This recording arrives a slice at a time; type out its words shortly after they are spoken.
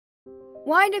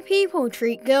Why do people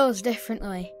treat girls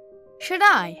differently? Should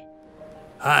I?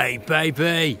 Hey,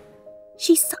 baby!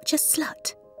 She's such a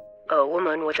slut. A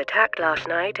woman was attacked last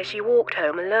night as she walked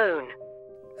home alone.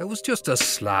 It was just a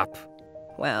slap.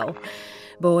 Well,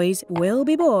 boys will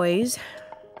be boys.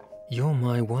 You're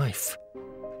my wife.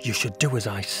 You should do as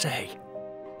I say.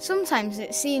 Sometimes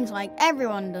it seems like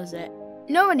everyone does it.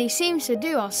 Nobody seems to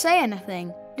do or say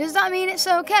anything. Does that mean it's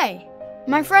okay?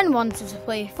 My friend wanted to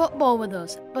play football with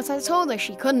us, but I told her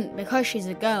she couldn't because she's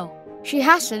a girl. She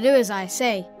has to do as I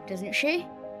say, doesn't she?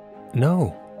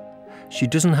 No. She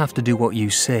doesn't have to do what you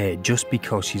say just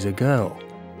because she's a girl.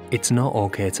 It's not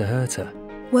okay to hurt her.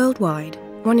 Worldwide,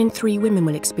 1 in 3 women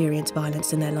will experience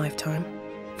violence in their lifetime.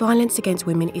 Violence against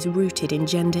women is rooted in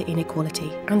gender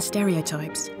inequality and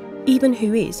stereotypes, even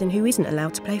who is and who isn't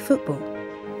allowed to play football.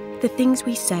 The things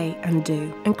we say and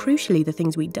do, and crucially the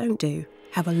things we don't do,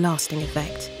 have a lasting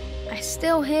effect. I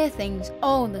still hear things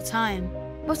all the time,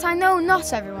 but I know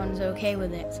not everyone's okay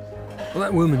with it. Well,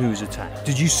 that woman who was attacked,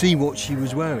 did you see what she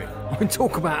was wearing? I mean,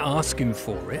 talk about asking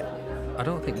for it. I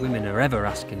don't think women are ever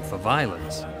asking for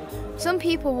violence. Some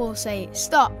people will say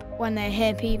stop when they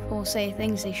hear people say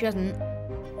things they shouldn't.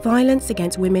 Violence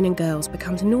against women and girls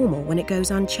becomes normal when it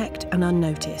goes unchecked and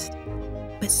unnoticed.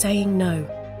 But saying no,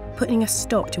 putting a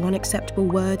stop to unacceptable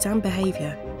words and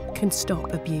behaviour, can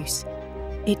stop abuse.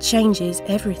 It changes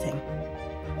everything.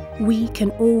 We can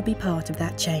all be part of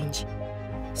that change.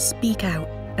 Speak out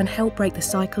and help break the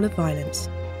cycle of violence.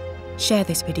 Share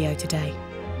this video today.